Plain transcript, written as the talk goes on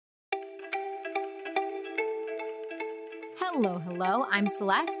Hello. I'm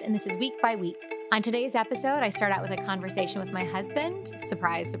Celeste, and this is Week by Week. On today's episode, I start out with a conversation with my husband.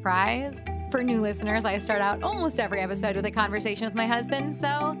 Surprise, surprise. For new listeners, I start out almost every episode with a conversation with my husband,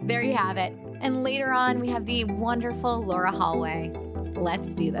 so there you have it. And later on, we have the wonderful Laura Holway.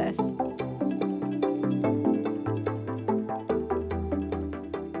 Let's do this.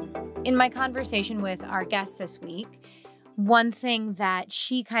 In my conversation with our guest this week, one thing that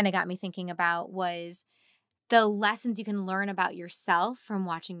she kind of got me thinking about was the lessons you can learn about yourself from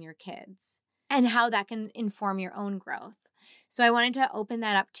watching your kids and how that can inform your own growth. So I wanted to open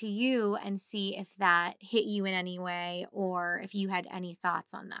that up to you and see if that hit you in any way or if you had any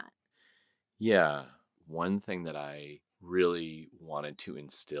thoughts on that. Yeah. One thing that I really wanted to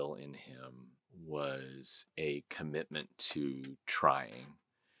instill in him was a commitment to trying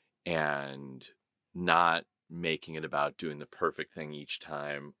and not making it about doing the perfect thing each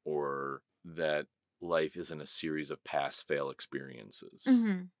time, or that life isn't a series of pass-fail experiences.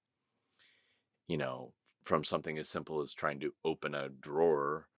 Mm-hmm. You know, from something as simple as trying to open a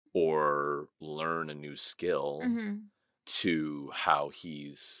drawer or learn a new skill Mm-hmm. to how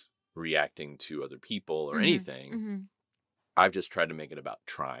he's reacting to other people or Mm-hmm. anything. Mm-hmm. I've just tried to make it about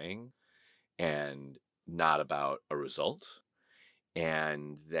trying and not about a result.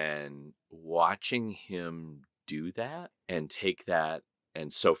 And then watching him do that and take that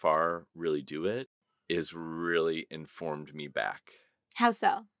and so far really do it is really informed me back, How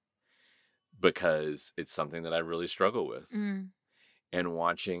so? because it's something that I really struggle with. Mm-hmm. And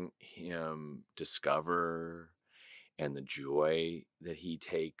watching him discover and the joy that he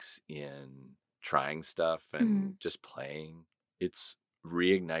takes in trying stuff and Mm-hmm. just playing, it's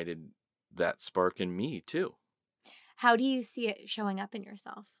reignited that spark in me too. How do you see it showing up in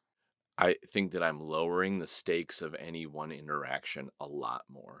yourself? I think that I'm lowering the stakes of any one interaction a lot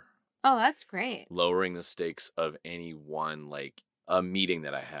more. Oh, that's great. Lowering the stakes of any one, like a meeting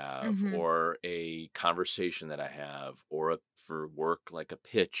that I have, Mm-hmm. or a conversation that I have, or for work, like a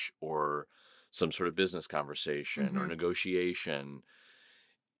pitch or some sort of business conversation or Mm-hmm. negotiation.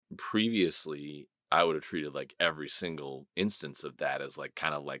 Previously, I would have treated like every single instance of that as like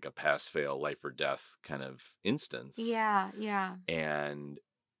kind of like a pass-fail, life or death kind of instance. Yeah. And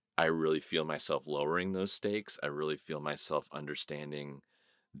I really feel myself lowering those stakes. I really feel myself understanding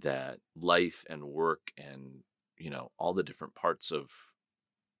that life and work and, all the different parts of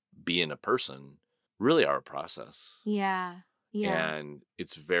being a person really are a process. Yeah. And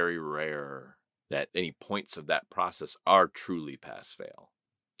it's very rare that any points of that process are truly pass fail.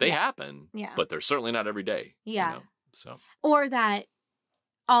 They happen, but they're certainly not every day. Yeah. So, or that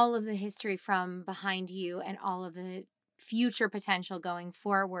all of the history from behind you and all of the future potential going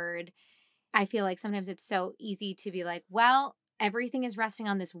forward, I feel like sometimes it's so easy to be like, well, everything is resting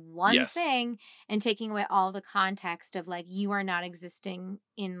on this one thing and taking away all the context of like, you are not existing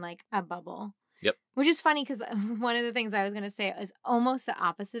in like a bubble. Yep. Which is funny because one of the things I was going to say is almost the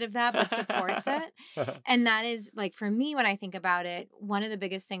opposite of that, but supports it. And that is like, for me, when I think about it, one of the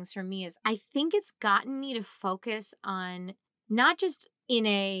biggest things for me is I think it's gotten me to focus on not just in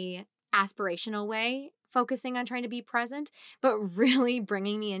a aspirational way, focusing on trying to be present, but really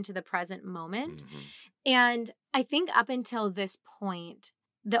bringing me into the present moment. Mm-hmm. And I think up until this point,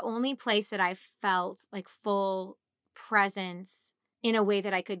 the only place that I felt like full presence in a way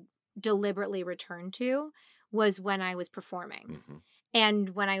that I could deliberately return to was when I was performing. Mm-hmm.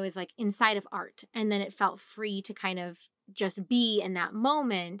 And when I was like inside of art, and then it felt free to kind of just be in that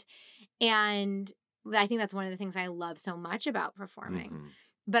moment. And I think that's one of the things I love so much about performing. Mm-hmm.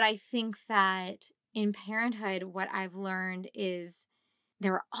 But I think that in parenthood, what I've learned is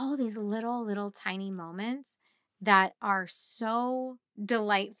there are all these little tiny moments that are so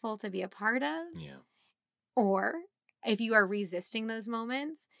delightful to be a part of. Yeah. Or if you are resisting those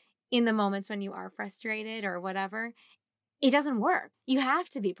moments, in the moments when you are frustrated or whatever, it doesn't work. You have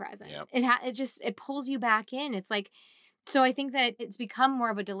to be present. Yep. It pulls you back in. It's like, so I think that it's become more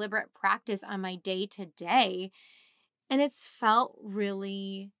of a deliberate practice on my day to day. And it's felt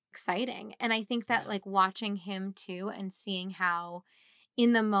really exciting. And I think that like watching him too and seeing how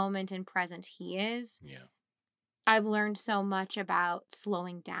in the moment and present he is, I've learned so much about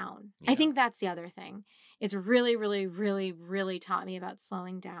slowing down. I think that's the other thing. It's really taught me about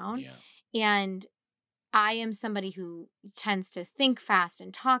slowing down. And I am somebody who tends to think fast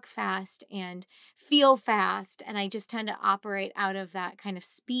and talk fast and feel fast. And I just tend to operate out of that kind of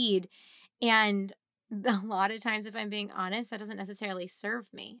speed. And a lot of times, if I'm being honest, that doesn't necessarily serve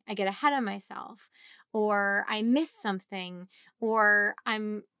me. I get ahead of myself, or I miss something, or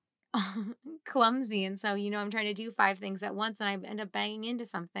I'm clumsy. And so, I'm trying to do 5 things at once and I end up banging into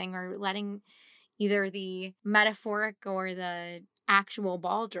something or letting, either the metaphoric or the actual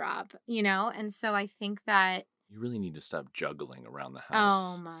ball drop, you know? And so I think that, You really need to stop juggling around the oh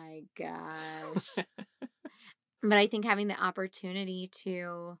house. my gosh. But I think having the opportunity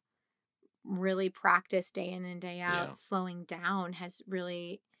to really practice day in and day Yeah. out, slowing down has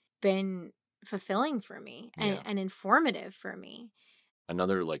really been fulfilling for me Yeah. and informative for me.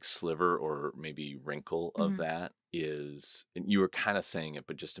 Another like sliver or maybe wrinkle of Mhm. that is, and you were kind of saying it,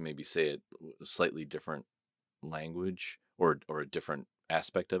 but just to maybe say it a slightly different language or a different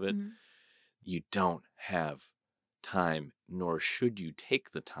aspect of it, Mhm. you don't have time, nor should you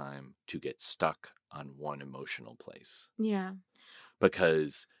take the time to get stuck on one emotional place, Yeah.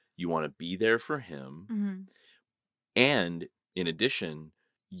 because you want to be there for him. Mhm. And in addition,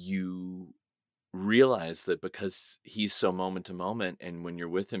 you realize that because he's so moment to moment, and when you're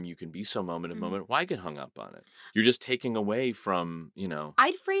with him, you can be so moment to Mhm. moment. Why get hung up on it? You're just taking away from,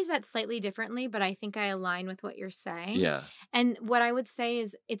 I'd phrase that slightly differently, but I think I align with what you're saying. yeah, And what I would say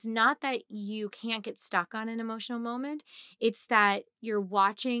is it's not that you can't get stuck on an emotional moment, it's that you're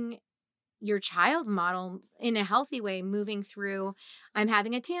watching your child model in a healthy way, moving through, I'm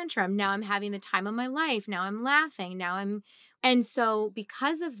having a tantrum, now I'm having the time of my life, now I'm laughing, and so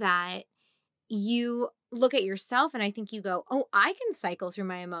because of that, you look at yourself and I think you go, oh, I can cycle through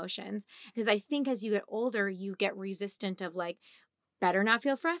my emotions. Because I think as you get older, you get resistant of like, better not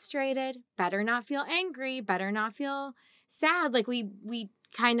feel frustrated, better not feel angry, better not feel sad. Like we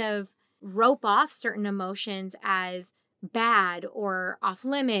kind of rope off certain emotions as bad or off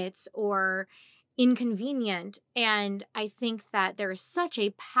limits or inconvenient. And I think that there is such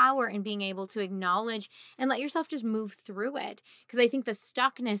a power in being able to acknowledge and let yourself just move through it. Because I think the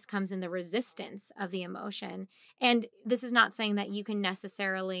stuckness comes in the resistance of the emotion. And this is not saying that you can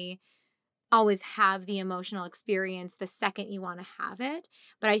necessarily always have the emotional experience the second you want to have it.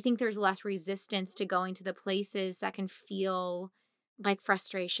 But I think there's less resistance to going to the places that can feel like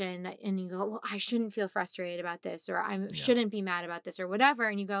frustration and you go, well, I shouldn't feel frustrated about this, or I yeah, shouldn't be mad about this or whatever.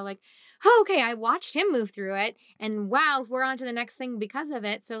 And you go like, oh, okay, I watched him move through it and wow, we're on to the next thing because of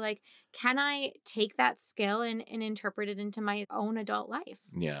it. So like, can I take that skill and interpret it into my own adult life?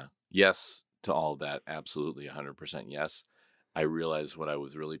 yeah. Yes to all that. Absolutely, 100% yes. I realized what I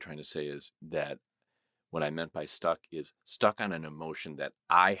was really trying to say is that what I meant by stuck is stuck on an emotion that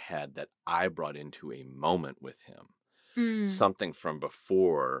I had that I brought into a moment with him. Mm, Something from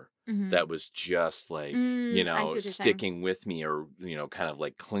before mm-hmm. that was just like, I see what you're saying. sticking with me, or, kind of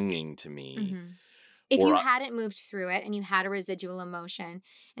like clinging to me. Mm-hmm. If Or, you hadn't moved through it and you had a residual emotion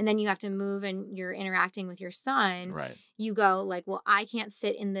and then you have to move and you're interacting with your son, right, you go like, well, I can't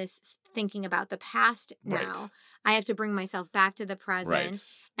sit in this thinking about the past right, now. I have to bring myself back to the right. present.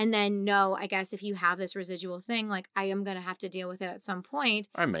 And then no, I guess if you have this residual thing, like I am going to have to deal with it at some point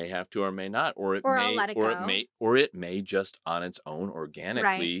I may have to, or may not, or it or I'll may, let it or it go. may, or it may just on its own Right.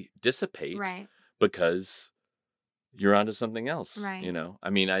 organically dissipate Right. because you're onto something else. Right. I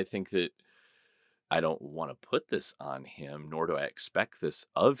mean, I think that I don't want to put this on him, nor do I expect this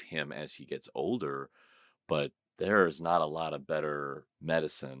of him as he gets older, but there is not a lot of better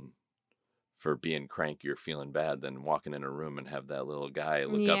medicine for being cranky or feeling bad than walking in a room and have that little guy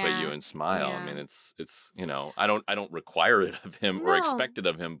look up at you Yeah. and smile. I mean, Yeah. it's I don't require it of him or No, expect it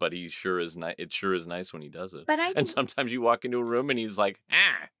of him, but he sure is nice. It sure is nice when he does it. but I And think, sometimes you walk into a room and he's like,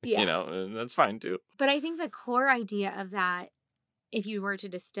 yeah. and that's fine too. But I think the core idea of that, if you were to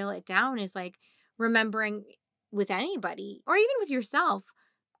distill it down, is like remembering with anybody or even with yourself,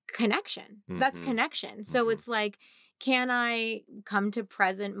 connection. That's Mm-hmm. connection. So Mm-hmm. it's like, can I come to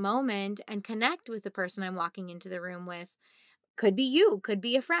present moment and connect with the person I'm walking into the room with? Could be you, could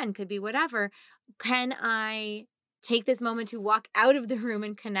be a friend, could be whatever. Can I take this moment to walk out of the room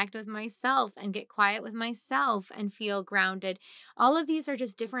and connect with myself and get quiet with myself and feel grounded? All of these are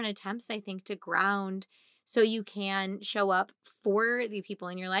just different attempts, I think, to ground so you can show up for the people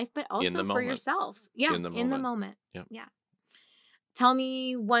in your life, but In also the for moment. yourself. Yeah, In the in the moment. moment. Yep. Yeah. Tell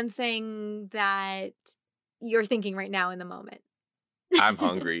me one thing that you're thinking right now in the moment. I'm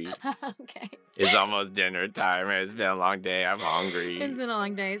hungry. Okay. It's almost dinner time. It's been a long day. I'm It's hungry. been a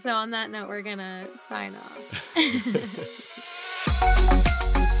long day. So on that note, we're going to sign off.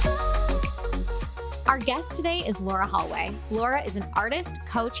 Our guest today is Laura Holway. Laura is an artist,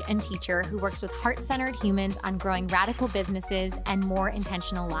 coach, and teacher who works with heart-centered humans on growing radical businesses and more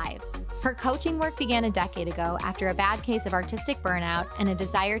intentional lives. Her coaching work began a decade ago after a bad case of artistic burnout and a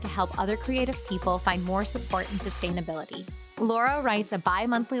desire to help other creative people find more support and sustainability. Laura writes a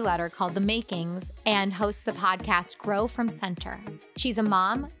bi-monthly letter called The Makings and hosts the podcast Grow from Center. She's a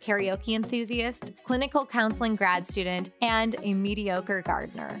mom, karaoke enthusiast, clinical counseling grad student, and a mediocre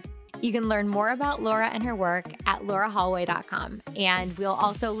gardener. You can learn more about Laura and her work at lauraholway.com, and we'll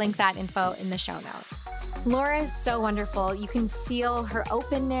also link that info in the show notes. Laura is so wonderful. You can feel her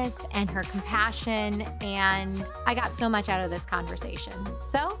openness and her compassion, and I got so much out of this conversation.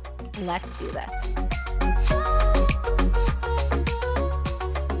 So let's do this.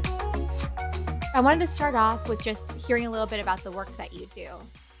 I wanted to start off with just hearing a little bit about the work that you do.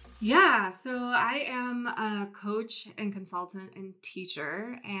 Yeah, so I am a coach and consultant and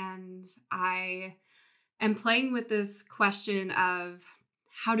teacher, and I am playing with this question of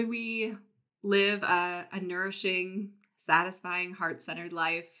how do we live a nourishing, satisfying, heart-centered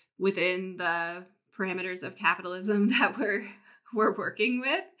life within the parameters of capitalism that we're working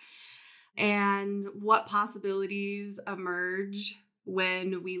with, and what possibilities emerge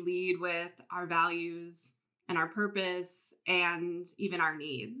when we lead with our values and our purpose and even our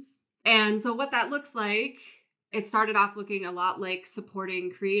needs. And so what that looks like, it started off looking a lot like supporting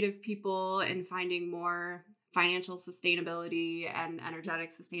creative people and finding more financial sustainability and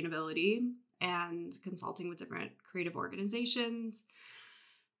energetic sustainability and consulting with different creative organizations.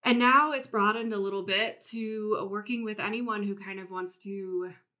 And now it's broadened a little bit to working with anyone who kind of wants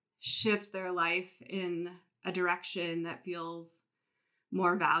to shift their life in a direction that feels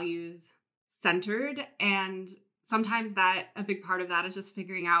more values centered. And sometimes that a big part of that is just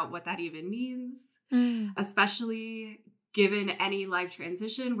figuring out what that even means, especially given any life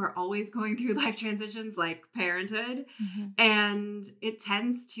transition. We're always going through life transitions like parenthood. And it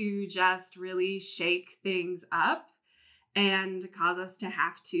tends to just really shake things up and cause us to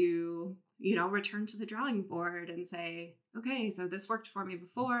have to, return to the drawing board and say, okay, so this worked for me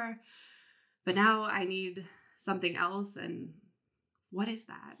before, but now I need something else. And what is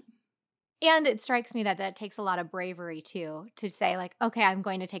that? And it strikes me that that takes a lot of bravery too, to say like, okay, I'm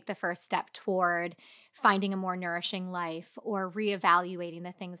going to take the first step toward finding a more nourishing life or reevaluating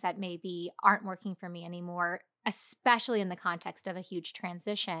the things that maybe aren't working for me anymore, especially in the context of a huge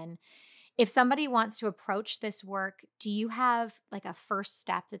transition. If somebody wants to approach this work, do you have like a first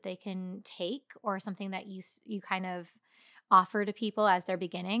step that they can take or something that you kind of offer to people as they're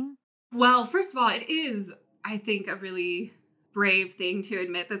beginning? Well, first of all, it is, I think, a really brave thing to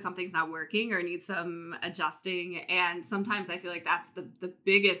admit that something's not working or needs some adjusting. And sometimes I feel like that's the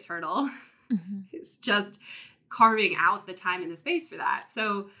biggest hurdle. It's just carving out the time and the space for that.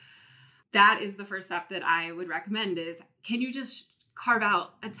 So that is the first step that I would recommend is, can you just carve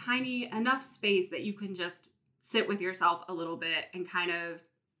out a tiny enough space that you can just sit with yourself a little bit and kind of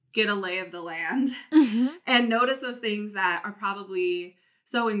get a lay of the land and notice those things that are probably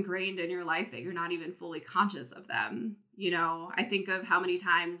so ingrained in your life that you're not even fully conscious of them. I think of how many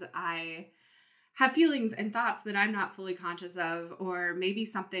times I have feelings and thoughts that I'm not fully conscious of, or maybe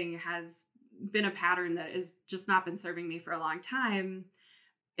something has been a pattern that has just not been serving me for a long time.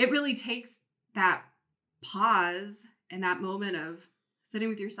 It really takes that pause and that moment of sitting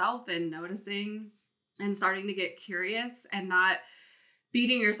with yourself and noticing and starting to get curious and not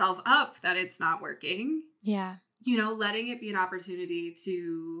beating yourself up that it's not working. Yeah. Letting it be an opportunity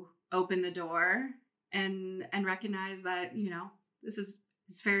to open the door and recognize that, this is,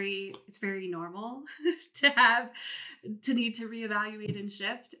 it's very normal to need to reevaluate and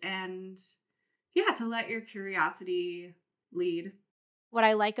shift and to let your curiosity lead. What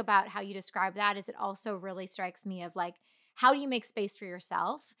I like about how you describe that is it also really strikes me of like, how do you make space for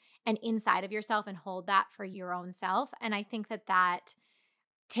yourself and inside of yourself and hold that for your own self? And I think that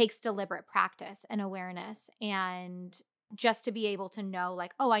takes deliberate practice and awareness, and just to be able to know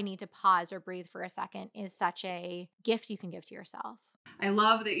like, oh, I need to pause or breathe for a second is such a gift you can give to yourself. I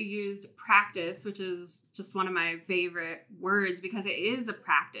love that you used practice, which is just one of my favorite words because it is a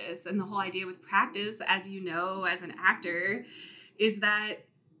practice. And the whole idea with practice, as you know, as an actor, is that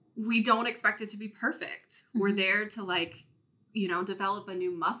we don't expect it to be perfect. We're there to develop a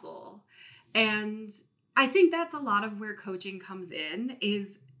new muscle. And I think that's a lot of where coaching comes in,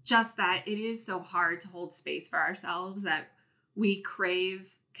 is just that it is so hard to hold space for ourselves that we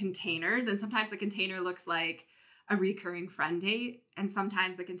crave containers. And sometimes the container looks like a recurring friend date. And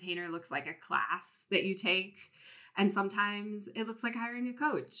sometimes the container looks like a class that you take. And sometimes it looks like hiring a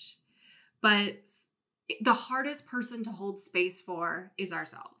coach. But the hardest person to hold space for is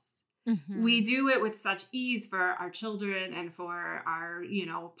ourselves. We do it with such ease for our children and for our,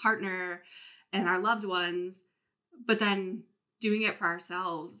 partner and our loved ones. But then doing it for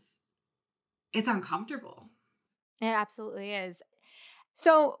ourselves, it's uncomfortable. It absolutely is.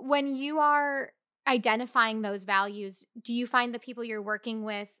 So when you are identifying those values, do you find the people you're working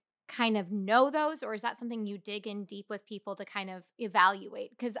with kind of know those, or is that something you dig in deep with people to kind of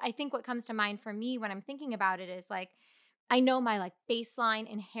evaluate? Because I think what comes to mind for me when I'm thinking about it is like, I know my like baseline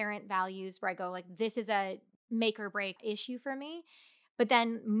inherent values where I go like, this is a make or break issue for me. But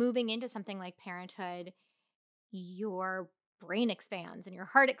then moving into something like parenthood, your brain expands and your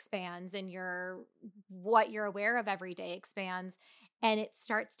heart expands and your what you're aware of every day expands, and it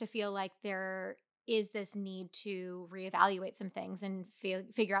starts to feel like there is this need to reevaluate some things and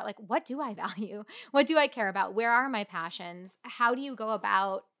figure out like, what do I value? What do I care about? Where are my passions? How do you go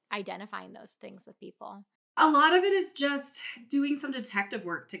about identifying those things with people? A lot of it is just doing some detective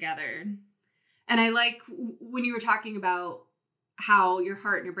work together. And I like when you were talking about how your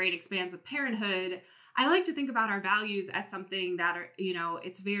heart and your brain expands with parenthood, I like to think about our values as something that are,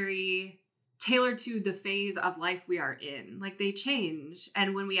 it's very tailored to the phase of life we are in. Like they change.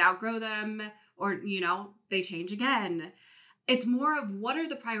 And when we outgrow them or, they change again, it's more of what are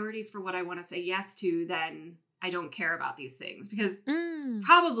the priorities for what I want to say yes to than I don't care about these things. Because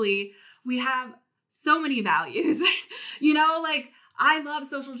probably we have so many values, like I love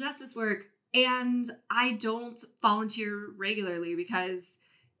social justice work and I don't volunteer regularly because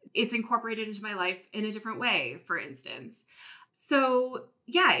it's incorporated into my life in a different way, for instance. So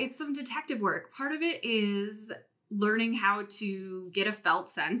yeah, it's some detective work. Part of it is learning how to get a felt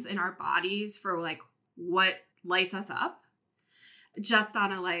sense in our bodies for like what lights us up. Just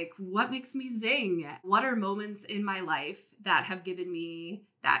on a like, what makes me zing? What are moments in my life that have given me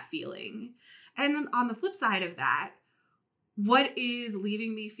that feeling? And then on the flip side of that, what is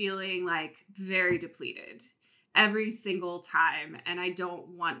leaving me feeling like very depleted every single time? And I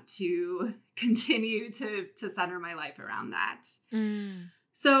don't want to continue to center my life around that.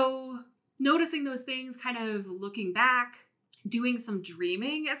 So noticing those things, kind of looking back, doing some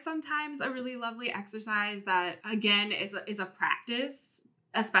dreaming is sometimes a really lovely exercise that, again, is a practice,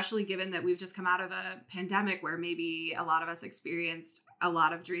 especially given that we've just come out of a pandemic where maybe a lot of us experienced a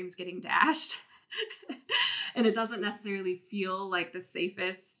lot of dreams getting dashed. And it doesn't necessarily feel like the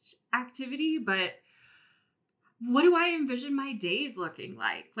safest activity, but what do I envision my days looking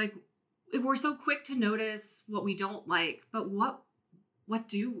like? Like, we're so quick to notice what we don't like, but what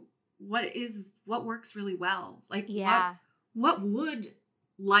works really well? Like, what would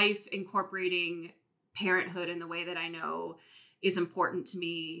life incorporating parenthood in the way that I know is important to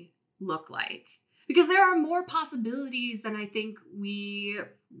me look like? Because there are more possibilities than I think we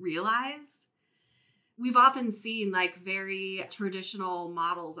realize. We've often seen like very traditional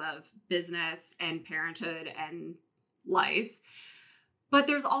models of business and parenthood and life, but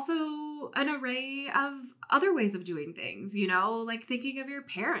there's also an array of other ways of doing things, like thinking of your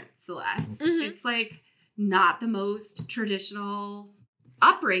parents, Celeste. It's like not the most traditional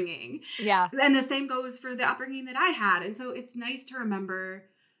upbringing. Yeah. And the same goes for the upbringing that I had. And so it's nice to remember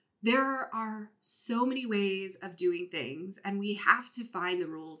there are so many ways of doing things, and we have to find the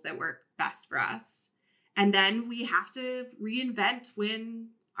rules that work best for us. And then we have to reinvent when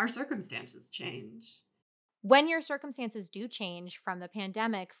our circumstances change. When your circumstances do change from the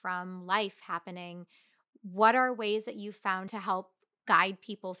pandemic, from life happening, what are ways that you've found to help guide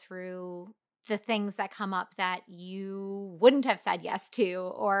people through the things that come up that you wouldn't have said yes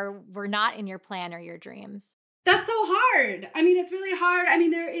to or were not in your plan or your dreams? That's so hard. I mean, it's really hard. I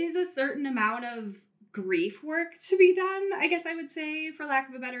mean, there is a certain amount of grief work to be done, I guess I would say, for lack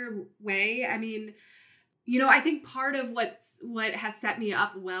of a better way. I mean, I think part of what has set me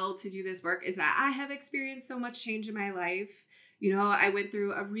up well to do this work is that I have experienced so much change in my life. I went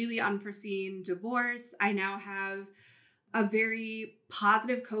through a really unforeseen divorce. I now have a very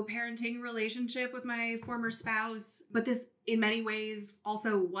positive co-parenting relationship with my former spouse. But this, in many ways,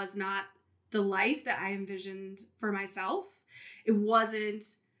 also was not the life that I envisioned for myself. It wasn't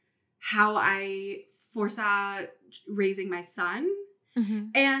how I foresaw raising my son.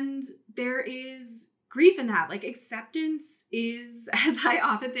 And there is grief in that. Like, acceptance is, as I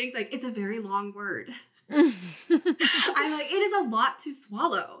often think, like, it's a very long word. I'm like, it is a lot to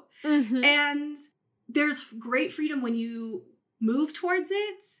swallow. And there's great freedom when you move towards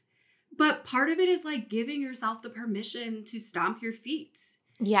it. But part of it is like giving yourself the permission to stomp your feet.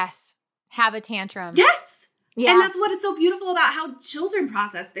 Yes. Have a tantrum. Yes. Yeah. And that's what is so beautiful about how children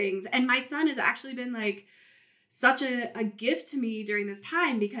process things. And my son has actually been like such a gift to me during this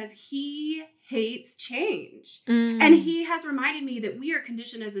time because he hates change. And he has reminded me that we are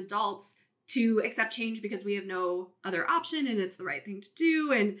conditioned as adults to accept change because we have no other option and it's the right thing to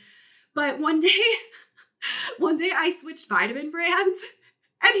do. But one day I switched vitamin brands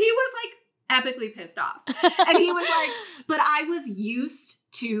and he was like epically pissed off. And he was like, but I was used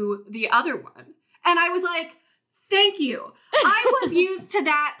to the other one. And I was like, thank you. I was used to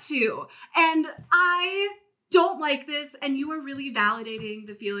that too. And I don't like this. And you are really validating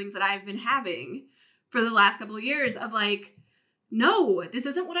the feelings that I've been having for the last couple of years of like, no, this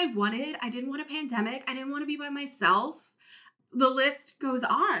isn't what I wanted. I didn't want a pandemic. I didn't want to be by myself. The list goes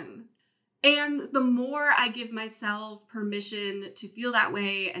on. And the more I give myself permission to feel that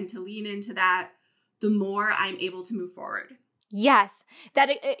way and to lean into that, the more I'm able to move forward. Yes, that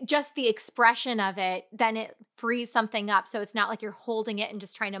just the expression of it, then it frees something up. So it's not like you're holding it and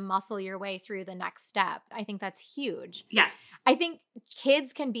just trying to muscle your way through the next step. I think that's huge. Yes. I think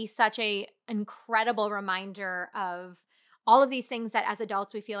kids can be such a incredible reminder of all of these things that as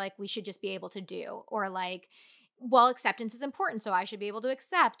adults we feel like we should just be able to do, or like, well, acceptance is important, so I should be able to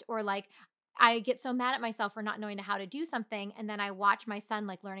accept, or like, I get so mad at myself for not knowing how to do something. And then I watch my son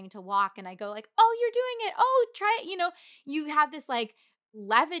like learning to walk and I go like, oh, you're doing it. Oh, try it. You know, you have this like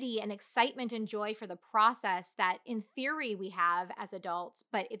levity and excitement and joy for the process that in theory we have as adults,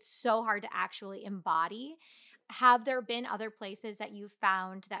 but it's so hard to actually embody. Have there been other places that you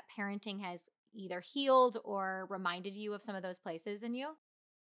found that parenting has either healed or reminded you of some of those places in you?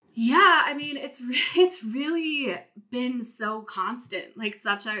 Yeah, I mean, it's really been so constant, like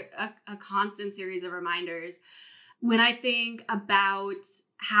such a constant series of reminders. When I think about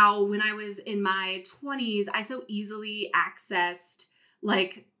how when I was in my 20s, I so easily accessed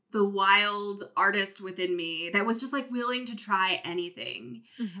like the wild artist within me that was just like willing to try anything.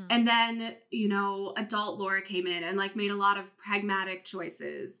 Mm-hmm. And then, you know, adult Laura came in and like made a lot of pragmatic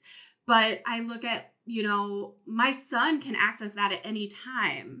choices. But I look at, you know, my son can access that at any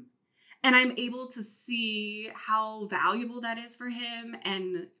time. And I'm able to see how valuable that is for him.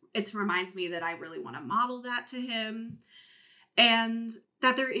 And it reminds me that I really want to model that to him. And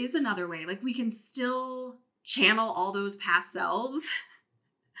that there is another way. Like we can still channel all those past selves.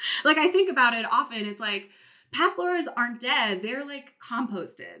 Like I think about it often. It's like past Lauras aren't dead. They're like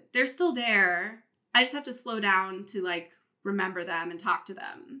composted. They're still there. I just have to slow down to like remember them and talk to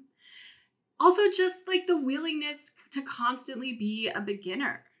them. Also, just like the willingness to constantly be a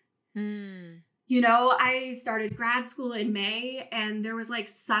beginner. You know, I started grad school in May and there was like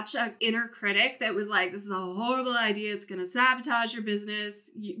such an inner critic that was like, this is a horrible idea. It's going to sabotage your business.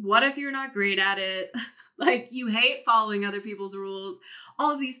 What if you're not great at it? Like you hate following other people's rules,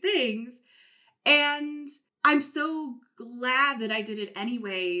 all of these things. And I'm so glad that I did it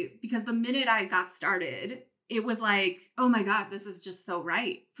anyway, because the minute I got started, it was like, oh my God, this is just so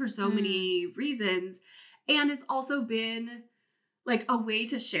right for so many reasons. And it's also been like a way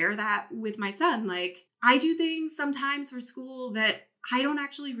to share that with my son. Like I do things sometimes for school that I don't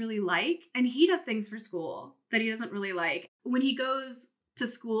actually really like. And he does things for school that he doesn't really like. When he goes to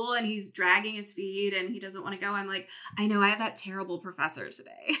school and he's dragging his feet and he doesn't want to go, I'm like, I know I have that terrible professor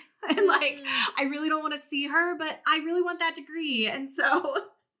today. And like, I really don't want to see her, but I really want that degree. And so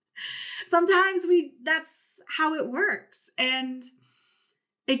sometimes that's how it works. And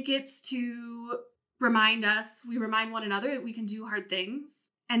it gets to remind us, we remind one another that we can do hard things.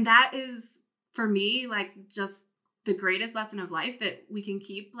 And that is, for me, like just the greatest lesson of life, that we can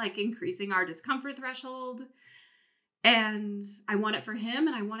keep like increasing our discomfort threshold. And I want it for him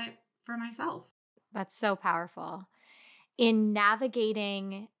and I want it for myself. That's so powerful. In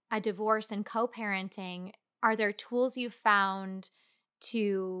navigating a divorce and co-parenting, are there tools you found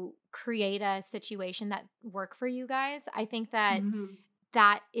to create a situation that work for you guys? I think that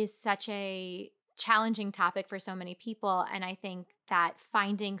that is such a challenging topic for so many people. And I think that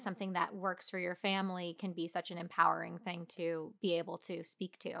finding something that works for your family can be such an empowering thing to be able to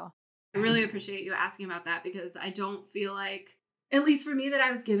speak to. I really appreciate you asking about that, because I don't feel like, at least for me, that I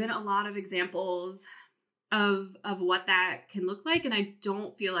was given a lot of examples of what that can look like. And I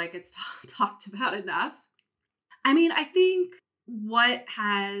don't feel like it's talked about enough. I mean, I think what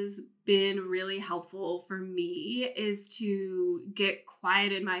has been really helpful for me is to get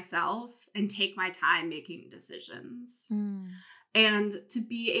quiet in myself and take my time making decisions. And to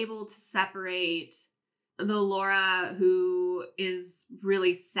be able to separate the Laura who is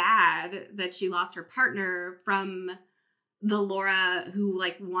really sad that she lost her partner from the Laura who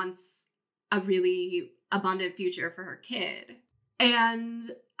like wants a really abundant future for her kid. And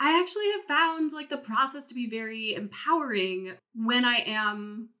I actually have found like the process to be very empowering when I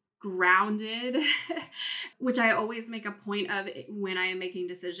am grounded, which I always make a point of when I am making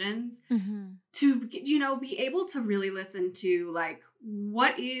decisions, to, you know, be able to really listen to like,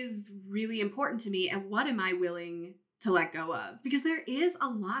 what is really important to me and what am I willing to let go of? Because there is a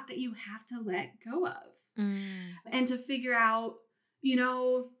lot that you have to let go of. And to figure out, you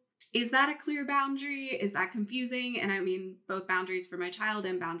know, is that a clear boundary? Is that confusing? And I mean, both boundaries for my child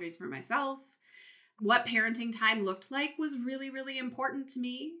and boundaries for myself. What parenting time looked like was really, really important to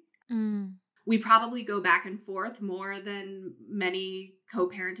me. We probably go back and forth more than many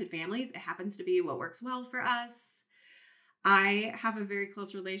co-parented families. It happens to be what works well for us. I have a very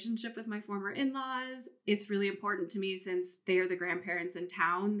close relationship with my former in-laws. It's really important to me since they are the grandparents in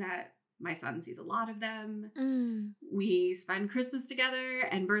town that my son sees a lot of them. We spend Christmas together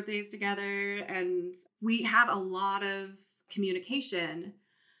and birthdays together, and we have a lot of communication.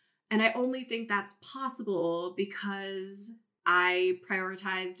 And I only think that's possible because I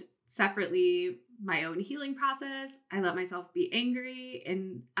prioritized separately my own healing process. I let myself be angry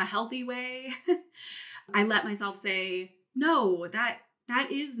in a healthy way. I let myself say, no, that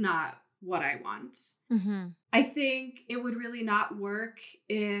is not what I want. I think it would really not work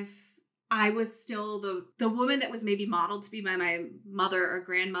if I was still the woman that was maybe modeled to be by my mother or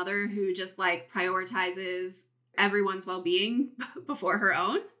grandmother who just like prioritizes everyone's well-being before her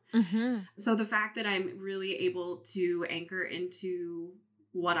own. So the fact that I'm really able to anchor into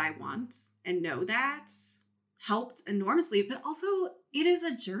what I want and know that helped enormously, but also it is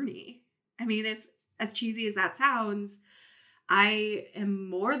a journey. I mean, as cheesy as that sounds, I am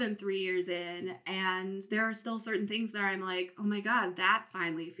more than 3 years in, and there are still certain things that I'm like, oh my God, that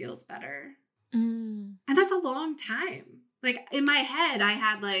finally feels better. And that's a long time. Like in my head, I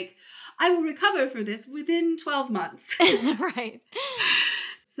had like, I will recover for this within 12 months. Right.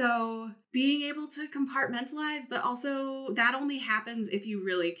 So being able to compartmentalize, but also that only happens if you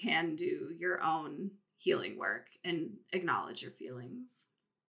really can do your own healing work and acknowledge your feelings.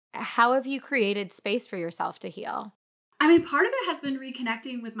 How have you created space for yourself to heal? I mean, part of it has been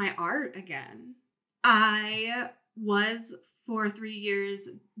reconnecting with my art again. I was for 3 years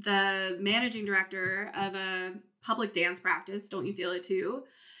the managing director of a public dance practice, Don't You Feel It Too?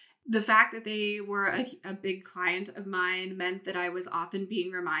 The fact that they were a big client of mine meant that I was often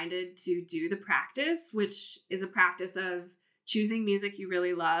being reminded to do the practice, which is a practice of choosing music you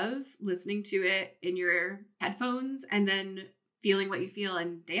really love, listening to it in your headphones, and then feeling what you feel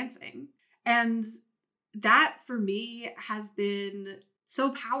and dancing. And that for me has been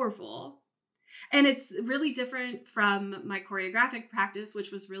so powerful. And it's really different from my choreographic practice,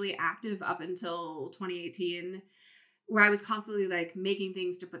 which was really active up until 2018, where I was constantly like making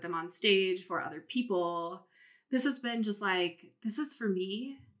things to put them on stage for other people. This has been just like, this is for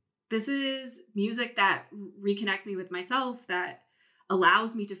me. This is music that reconnects me with myself, that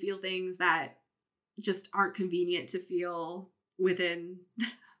allows me to feel things that just aren't convenient to feel within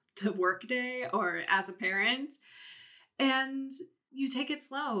the workday or as a parent. And you take it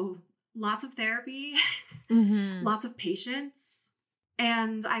slow. Lots of therapy, lots of patience.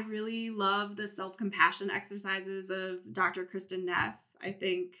 And I really love the self-compassion exercises of Dr. Kristen Neff. I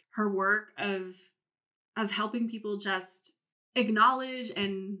think her work of helping people just acknowledge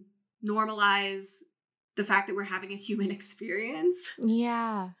and normalize the fact that we're having a human experience.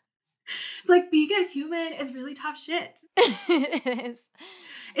 Yeah. It's like being a human is really tough shit. It is.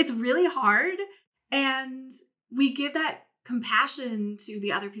 It's really hard. And we give that compassion to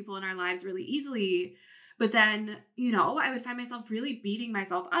the other people in our lives really easily. But then, you know, I would find myself really beating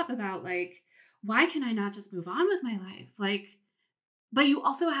myself up about like, why can I not just move on with my life? Like, but you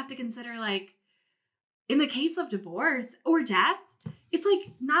also have to consider like, in the case of divorce or death, it's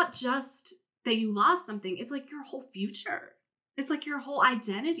like not just that you lost something. It's like your whole future. It's like your whole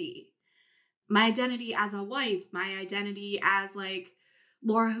identity. My identity as a wife, my identity as like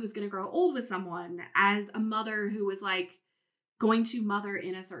Laura who's going to grow old with someone, as a mother who was like going to mother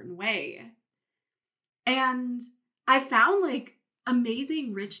in a certain way. And I found like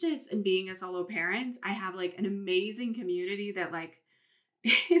amazing richness in being a solo parent. I have like an amazing community that like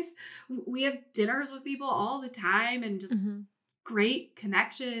we have dinners with people all the time and just great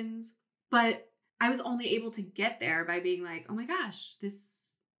connections. But I was only able to get there by being like, oh my gosh,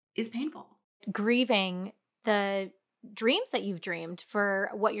 this is painful. Grieving the dreams that you've dreamed for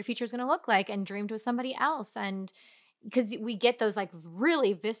what your future is going to look like and dreamed with somebody else. And because we get those like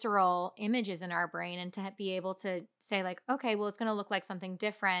really visceral images in our brain, and to be able to say like, okay, well, it's going to look like something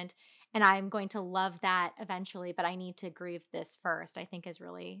different and I'm going to love that eventually, but I need to grieve this first, I think is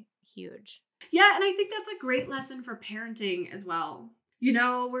really huge. Yeah. And I think that's a great lesson for parenting as well. You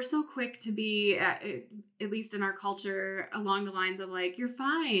know, we're so quick to be, at least in our culture, along the lines of like, you're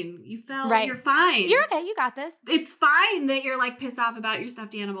fine. You fell, right. You're fine. You're okay. You got this. It's fine that you're like pissed off about your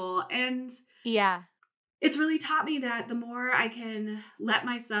stuffed animal. And yeah, it's really taught me that the more I can let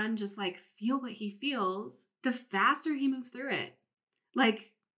my son just like feel what he feels, the faster he moves through it.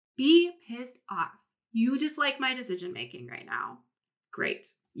 Like, be pissed off. You dislike my decision making right now. Great.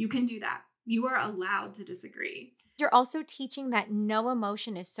 You can do that. You are allowed to disagree. You're also teaching that no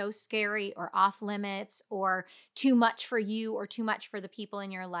emotion is so scary or off limits or too much for you or too much for the people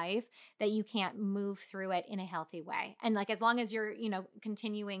in your life that you can't move through it in a healthy way. And like, as long as you're,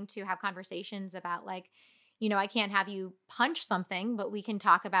 continuing to have conversations about like, I can't have you punch something, but we can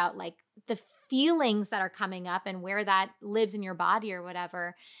talk about like the feelings that are coming up and where that lives in your body or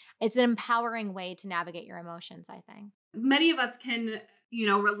whatever. It's an empowering way to navigate your emotions, I think. Many of us can,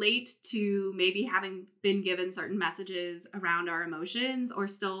 relate to maybe having been given certain messages around our emotions or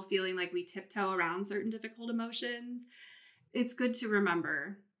still feeling like we tiptoe around certain difficult emotions. It's good to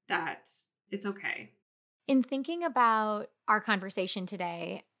remember that it's okay. In thinking about our conversation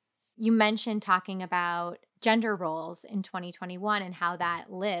today, you mentioned talking about gender roles in 2021 and how that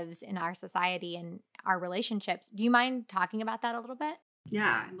lives in our society and our relationships. Do you mind talking about that a little bit?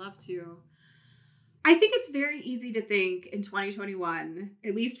 Yeah, I'd love to. I think it's very easy to think in 2021,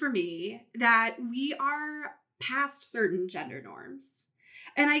 at least for me, that we are past certain gender norms.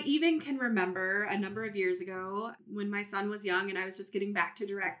 And I even can remember a number of years ago when my son was young and I was just getting back to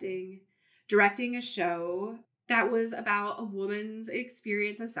directing a show that was about a woman's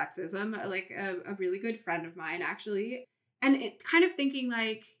experience of sexism, like a really good friend of mine, actually. And it kind of thinking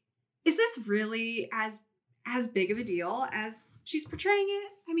like, is this really as big of a deal as she's portraying it?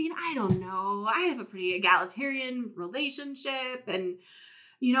 I mean, I don't know. I have a pretty egalitarian relationship and,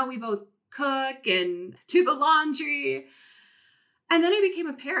 we both cook and do the laundry. And then I became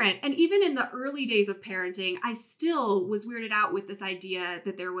a parent. And even in the early days of parenting, I still was weirded out with this idea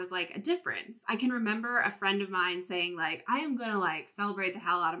that there was like a difference. I can remember a friend of mine saying like, I am going to like celebrate the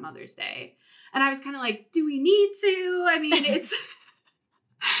hell out of Mother's Day. And I was kind of like, do we need to? I mean, it's...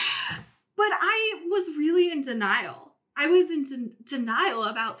 But I was really in denial. I was in denial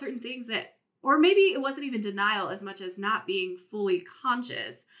about certain things or maybe it wasn't even denial as much as not being fully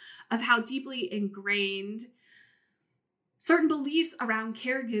conscious of how deeply ingrained certain beliefs around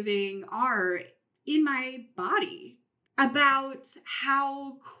caregiving are in my body, about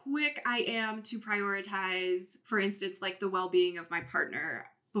how quick I am to prioritize, for instance, like the well-being of my partner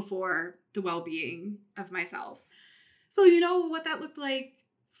before the well-being of myself. So, what that looked like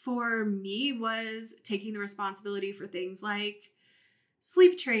for me was taking the responsibility for things like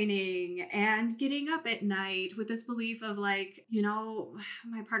sleep training and getting up at night with this belief of like,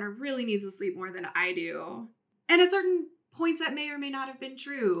 my partner really needs to sleep more than I do. And at certain points that may or may not have been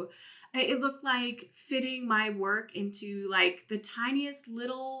true. It looked like fitting my work into like the tiniest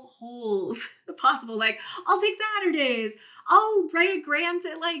little holes possible. Like I'll take Saturdays. I'll write a grant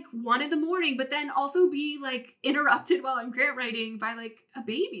at like 1 a.m, but then also be like interrupted while I'm grant writing by like a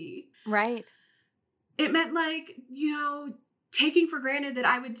baby. Right. It meant like, taking for granted that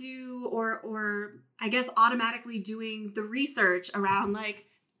I would do or I guess automatically doing the research around like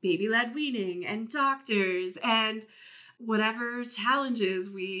baby-led weaning and doctors and whatever challenges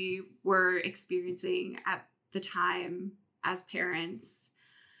we were experiencing at the time as parents.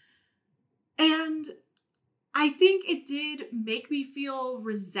 And I think it did make me feel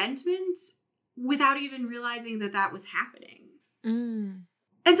resentment without even realizing that that was happening. Mm.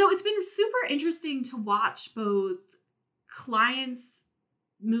 And so it's been super interesting to watch both clients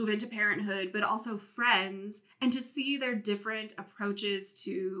move into parenthood, but also friends, and to see their different approaches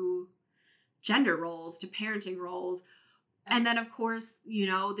to gender roles, to parenting roles. And then, of course,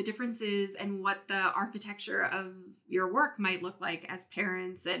 the differences and what the architecture of your work might look like as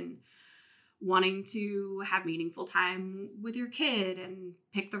parents and wanting to have meaningful time with your kid and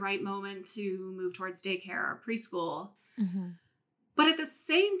pick the right moment to move towards daycare or preschool. Mm-hmm. But at the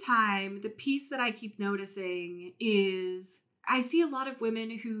same time, the piece that I keep noticing is I see a lot of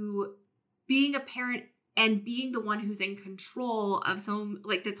women who, being a parent and being the one who's in control of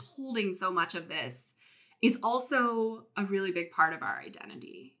that's holding so much of this, is also a really big part of our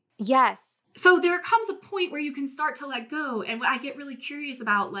identity. Yes. So there comes a point where you can start to let go. And I get really curious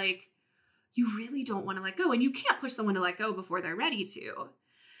about, like, you really don't want to let go. And you can't push someone to let go before they're ready to.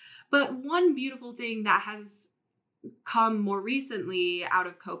 But one beautiful thing that has come more recently out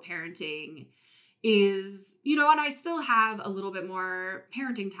of co-parenting is, and I still have a little bit more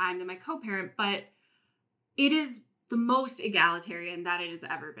parenting time than my co-parent, but it is the most egalitarian that it has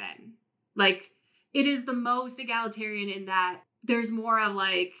ever been. Like, it is the most egalitarian in that there's more of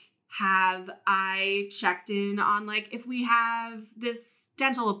like, have I checked in on like, if we have this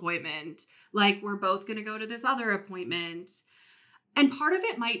dental appointment, like we're both going to go to this other appointment. And part of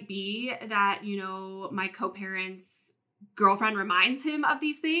it might be that, my co-parents girlfriend reminds him of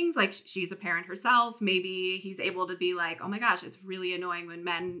these things. Like, she's a parent herself. Maybe he's able to be like, oh my gosh, it's really annoying when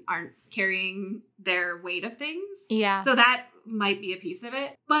men aren't carrying their weight of things. Yeah. So that might be a piece of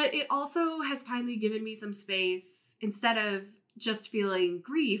it. But it also has finally given me some space. Instead of just feeling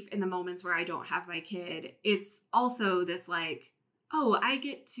grief in the moments where I don't have my kid, it's also this like, oh, I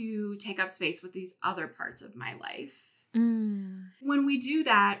get to take up space with these other parts of my life. When we do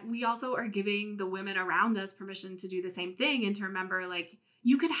that, we also are giving the women around us permission to do the same thing and to remember, like,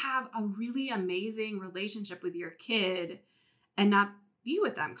 you could have a really amazing relationship with your kid and not be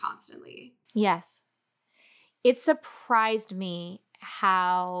with them constantly. Yes. It surprised me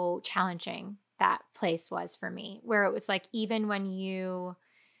how challenging that place was for me, where it was like, even when you,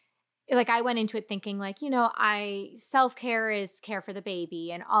 like, I went into it thinking like, self-care is care for the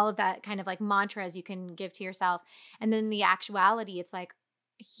baby and all of that kind of like mantras you can give to yourself. And then the actuality, it's like,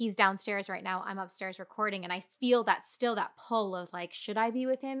 he's downstairs right now, I'm upstairs recording. And I feel that still that pull of like, should I be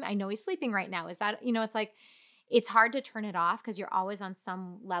with him? I know he's sleeping right now. Is that, it's like, it's hard to turn it off because you're always on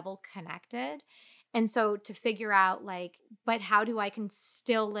some level connected. And so to figure out like, but how do I can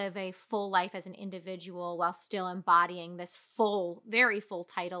still live a full life as an individual while still embodying this full, very full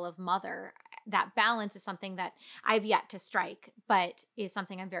title of mother? That balance is something that I've yet to strike, but is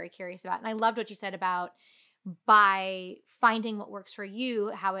something I'm very curious about. And I loved what you said about by finding what works for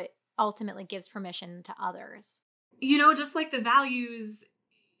you, how it ultimately gives permission to others. Just like the values,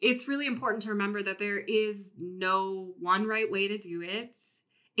 it's really important to remember that there is no one right way to do it.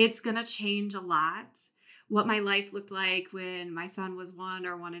 It's going to change a lot. What my life looked like when my son was 1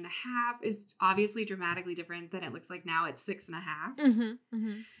 or 1.5 is obviously dramatically different than it looks like now at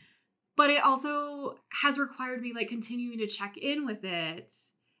 6.5. But it also has required me like continuing to check in with it.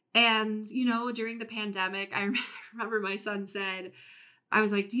 And, during the pandemic, I remember my son said, I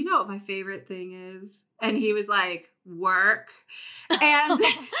was like, do you know what my favorite thing is? And he was like, work. And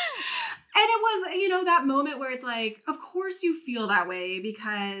and it was, that moment where it's like, of course you feel that way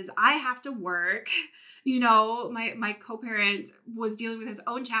because I have to work. My co-parent was dealing with his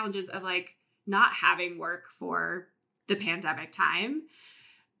own challenges of like not having work for the pandemic time.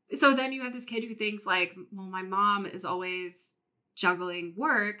 So then you have this kid who thinks like, well, my mom is always juggling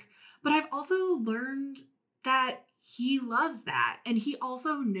work. But I've also learned that he loves that. And he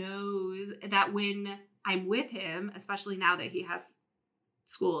also knows that when I'm with him, especially now that he has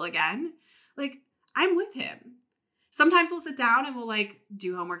school again, like, I'm with him. Sometimes we'll sit down and we'll like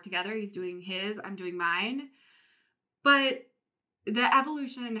do homework together. He's doing his, I'm doing mine. But the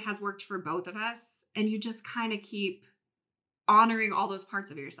evolution has worked for both of us. And you just kind of keep honoring all those parts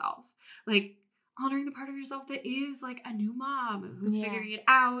of yourself. Like honoring the part of yourself that is like a new mom who's figuring it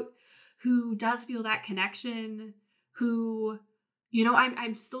out, who does feel that connection, who,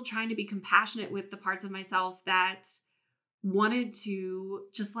 I'm still trying to be compassionate with the parts of myself that wanted to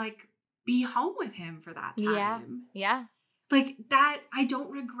just like be home with him for that time. Yeah. Like that, I don't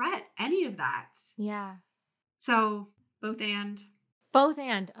regret any of that. Yeah. So both and. Both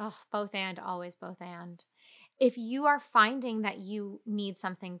and. Oh, both and. Always both and. If you are finding that you need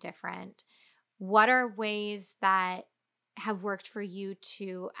something different, what are ways that have worked for you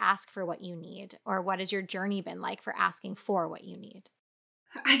to ask for what you need? Or what has your journey been like for asking for what you need?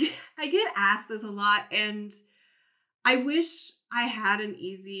 I get asked this a lot, and I wish I had an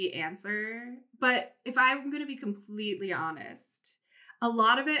easy answer. But if I'm going to be completely honest, a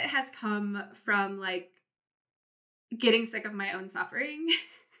lot of it has come from like getting sick of my own suffering.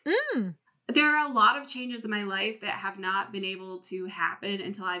 There are a lot of changes in my life that have not been able to happen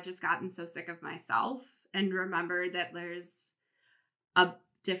until I've just gotten so sick of myself and remembered that there's a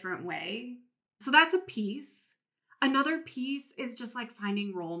different way. So that's a piece. Another piece is just like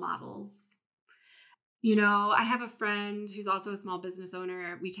finding role models. I have a friend who's also a small business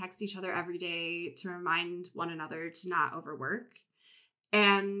owner. We text each other every day to remind one another to not overwork.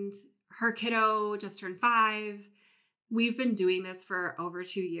 And her kiddo just turned 5. We've been doing this for over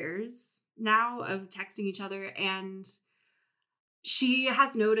 2 years now of texting each other. And she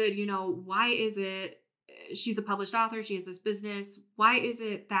has noted, why is it, she's a published author, she has this business. Why is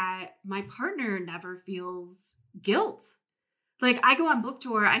it that my partner never feels guilt? Like I go on book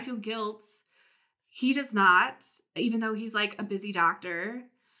tour, I feel guilt. He does not, even though he's like a busy doctor.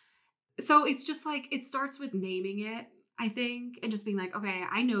 So it's just like, it starts with naming it, I think, and just being like, okay,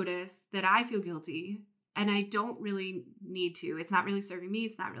 I notice that I feel guilty and I don't really need to. It's not really serving me.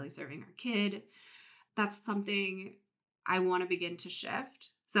 It's not really serving our kid. That's something I want to begin to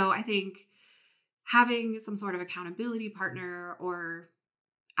shift. So I think having some sort of accountability partner or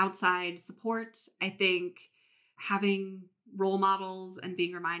outside support, I think having role models and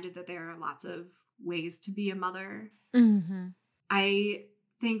being reminded that there are lots of ways to be a mother. Mm-hmm. I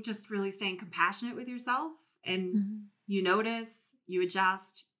think just really staying compassionate with yourself, and Mm-hmm. you notice, you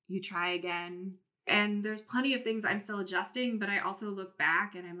adjust, you try again. And there's plenty of things I'm still adjusting, but I also look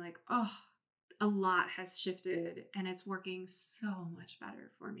back and I'm like, oh, a lot has shifted and it's working so much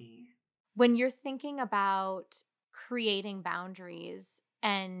better for me. When you're thinking about creating boundaries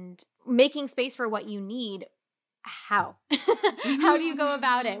and making space for what you need, how? How do you go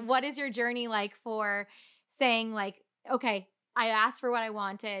about it? What is your journey like for saying like, okay, I asked for what I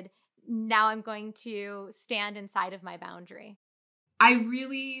wanted. Now I'm going to stand inside of my boundary. I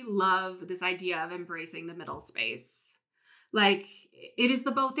really love this idea of embracing the middle space. Like, it is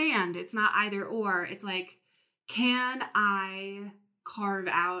the both and. It's not either or. It's like, can I carve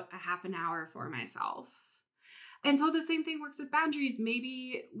out a half an hour for myself? And so the same thing works with boundaries.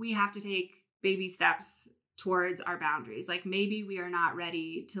 Maybe we have to take baby steps towards our boundaries. Like, maybe we are not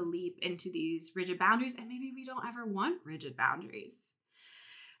ready to leap into these rigid boundaries, and maybe we don't ever want rigid boundaries.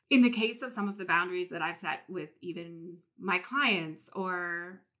 In the case of some of the boundaries that I've set with even my clients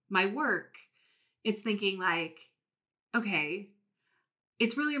or my work, it's thinking like, okay,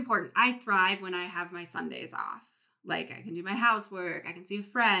 it's really important. I thrive when I have my Sundays off. Like, I can do my housework, I can see a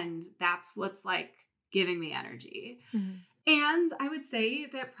friend. That's what's like giving me energy. Mm-hmm. And I would say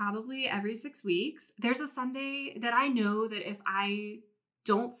that probably every 6 weeks, there's a Sunday that I know that if I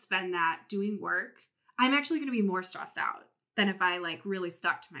don't spend that doing work, I'm actually going to be more stressed out than if I like really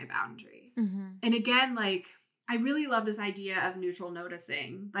stuck to my boundary. Mm-hmm. And again, like, I really love this idea of neutral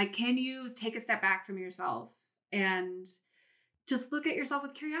noticing. Like, can you take a step back from yourself and just look at yourself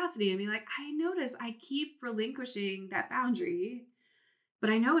with curiosity and be like, I notice I keep relinquishing that boundary, but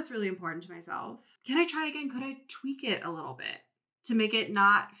I know it's really important to myself. Can I try again? Could I tweak it a little bit to make it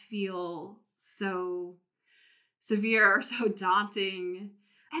not feel so severe or so daunting?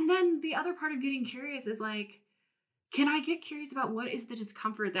 And then the other part of getting curious is like, can I get curious about what is the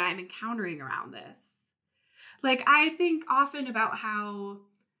discomfort that I'm encountering around this? Like, I think often about how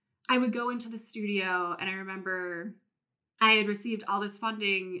I would go into the studio, and I remember I had received all this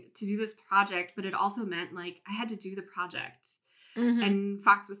funding to do this project, but it also meant like I had to do the project. Mm-hmm. And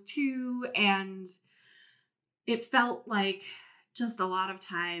Fox was 2, and it felt like just a lot of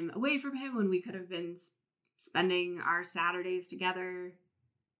time away from him when we could have been spending our Saturdays together.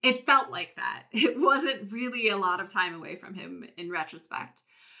 It felt like that. It wasn't really a lot of time away from him in retrospect.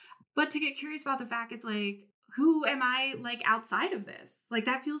 But to get curious about the fact, it's like, who am I like outside of this? Like,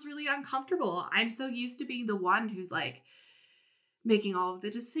 that feels really uncomfortable. I'm so used to being the one who's like making all of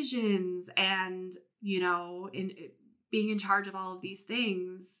the decisions and, you know, being in charge of all of these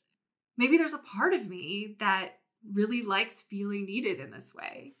things. Maybe there's a part of me that really likes feeling needed in this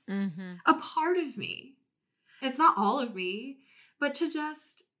way. Mm-hmm. A part of me. It's not all of me, but to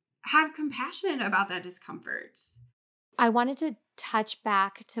just have compassion about that discomfort. I wanted to touch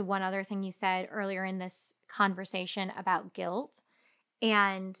back to one other thing you said earlier in this conversation about guilt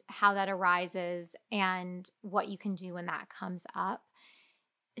and how that arises and what you can do when that comes up.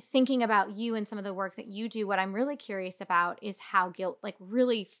 Thinking about you and some of the work that you do, what I'm really curious about is how guilt like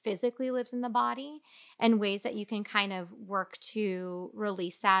really physically lives in the body and ways that you can kind of work to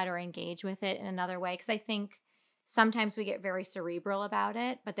release that or engage with it in another way. Because I think sometimes we get very cerebral about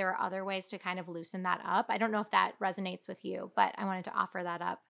it, but there are other ways to kind of loosen that up. I don't know if that resonates with you, but I wanted to offer that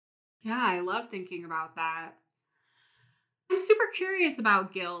up. Yeah, I love thinking about that. I'm super curious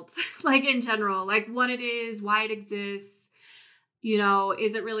about guilt, like in general, like what it is, why it exists. You know,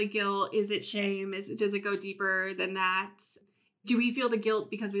 is it really guilt? Is it shame? Does it go deeper than that? Do we feel the guilt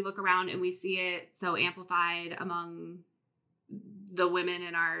because we look around and we see it so amplified among the women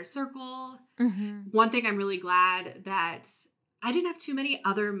in our circle? Mm-hmm. One thing I'm really glad that I didn't have too many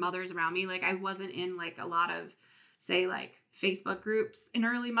other mothers around me. Like, I wasn't in like a lot of, say, like Facebook groups in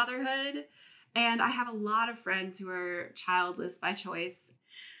early motherhood. And I have a lot of friends who are childless by choice.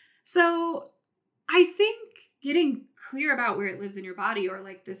 So I think getting clear about where it lives in your body, or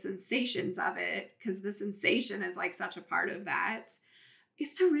like the sensations of it, because the sensation is like such a part of that,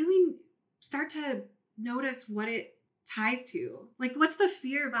 is to really start to notice what it ties to. Like, what's the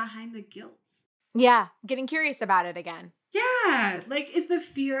fear behind the guilt? Yeah, getting curious about it again. Yeah, like, is the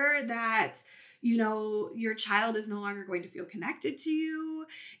fear that, you know, your child is no longer going to feel connected to you?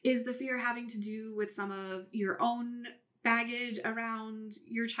 Is the fear having to do with some of your own baggage around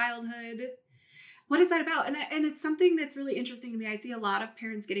your childhood? What is that about? And it's something that's really interesting to me. I see a lot of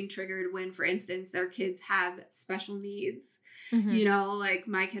parents getting triggered when, for instance, their kids have special needs. Mm-hmm. You know, like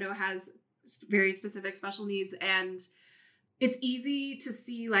my kiddo has very specific special needs, and it's easy to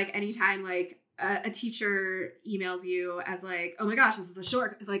see like anytime like a teacher emails you as like, oh my gosh, this is a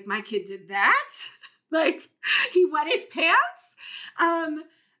short, like my kid did that. Like he wet his pants.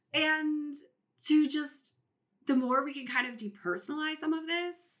 And to just, the more we can kind of depersonalize some of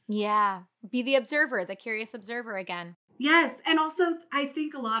this. Yeah. Be the observer, the curious observer again. Yes. And also I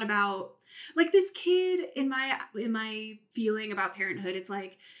think a lot about like this kid in my feeling about parenthood. It's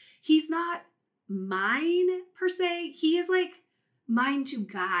like, he's not mine per se. He is like mine to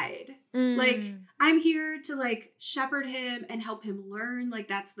guide. Like I'm here to like shepherd him and help him learn. Like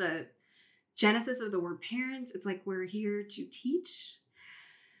that's the genesis of the word parents. It's like, we're here to teach.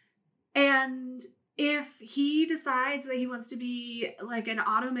 And if he decides that he wants to be like an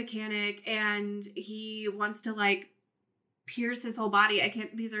auto mechanic and he wants to like pierce his whole body,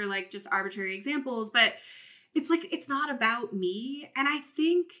 these are like just arbitrary examples, but it's like, it's not about me. And I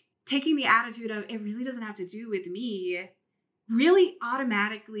think taking the attitude of it really doesn't have to do with me really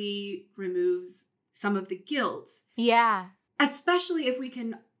automatically removes some of the guilt. Yeah. Especially if we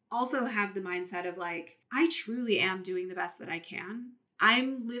can also have the mindset of like, I truly am doing the best that I can.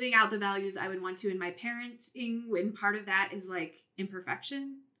 I'm living out the values I would want to in my parenting, when part of that is like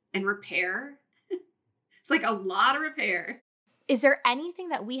imperfection and repair. It's like a lot of repair. Is there anything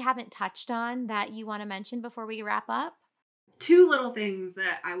that we haven't touched on that you want to mention before we wrap up? 2 little things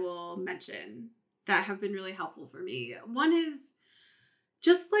that I will mention that have been really helpful for me. One is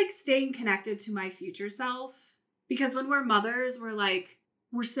just like staying connected to my future self. Because when we're mothers,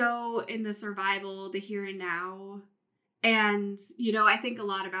 we're so in the survival, the here and now. And, you know, I think a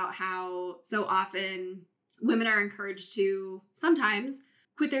lot about how so often women are encouraged to sometimes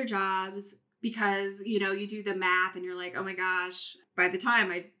quit their jobs because, you know, you do the math and you're like, oh my gosh, by the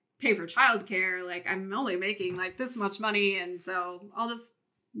time I pay for childcare, like I'm only making like this much money. And so I'll just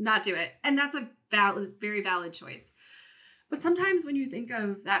not do it. And that's a very valid choice. But sometimes when you think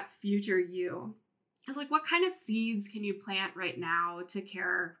of that future you, it's like, what kind of seeds can you plant right now to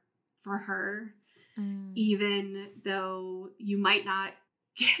care for her? Even though you might not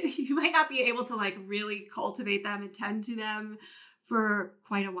be able to like really cultivate them and tend to them for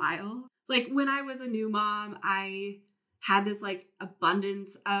quite a while. Like when I was a new mom, I had this like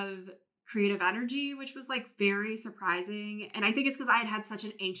abundance of creative energy, which was like very surprising. And I think it's because I had had such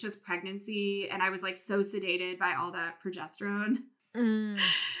an anxious pregnancy and I was like so sedated by all that progesterone.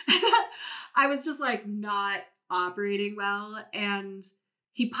 I was just like not operating well. And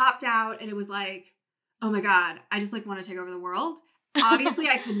he popped out and it was like, oh my God, I just like want to take over the world. Obviously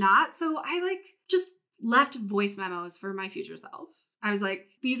I could not. So I like just left voice memos for my future self. I was like,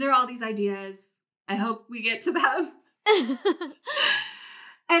 these are all these ideas. I hope we get to them.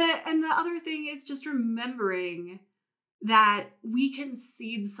 And the other thing is just remembering that we can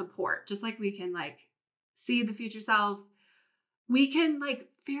seed support, just like we can like seed the future self. We can like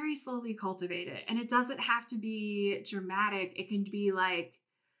very slowly cultivate it. And it doesn't have to be dramatic. It can be like,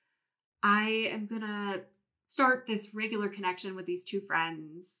 I am going to start this regular connection with these 2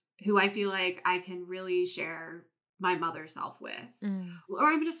 friends who I feel like I can really share my mother self with. Or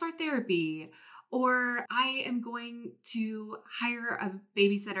I'm going to start therapy. Or I am going to hire a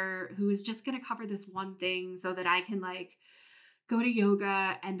babysitter who is just going to cover this one thing so that I can like go to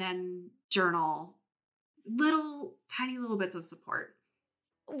yoga and then journal. Tiny little bits of support.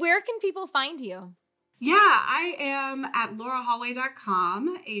 Where can people find you? Yeah, I am at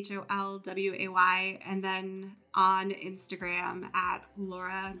lauraholway.com, HOLWAY, and then on Instagram at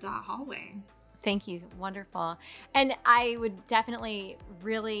laura.holway. Thank you. Wonderful. And I would definitely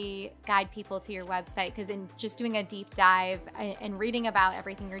really guide people to your website, because in just doing a deep dive and reading about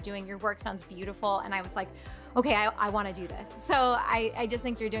everything you're doing, your work sounds beautiful. And I was like, okay, I want to do this. So I just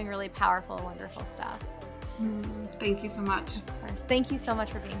think you're doing really powerful, wonderful stuff. Thank you so much. Of course. Thank you so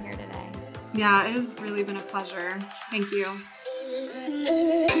much for being here today. Yeah, it has really been a pleasure. Thank you.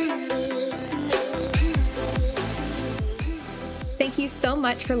 Thank you so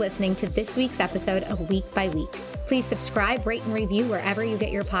much for listening to this week's episode of Week by Week. Please subscribe, rate, and review wherever you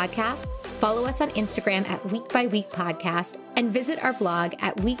get your podcasts. Follow us on Instagram at Week by Week Podcast and visit our blog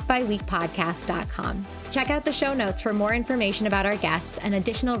at weekbyweekpodcast.com. Check out the show notes for more information about our guests and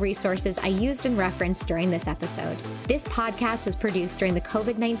additional resources I used and referenced during this episode. This podcast was produced during the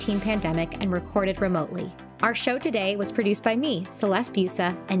COVID-19 pandemic and recorded remotely. Our show today was produced by me, Celeste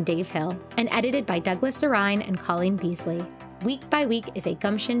Busa, and Dave Hill, and edited by Douglas Sarine and Colleen Beasley. Week by Week is a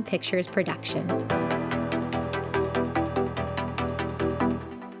Gumption Pictures production.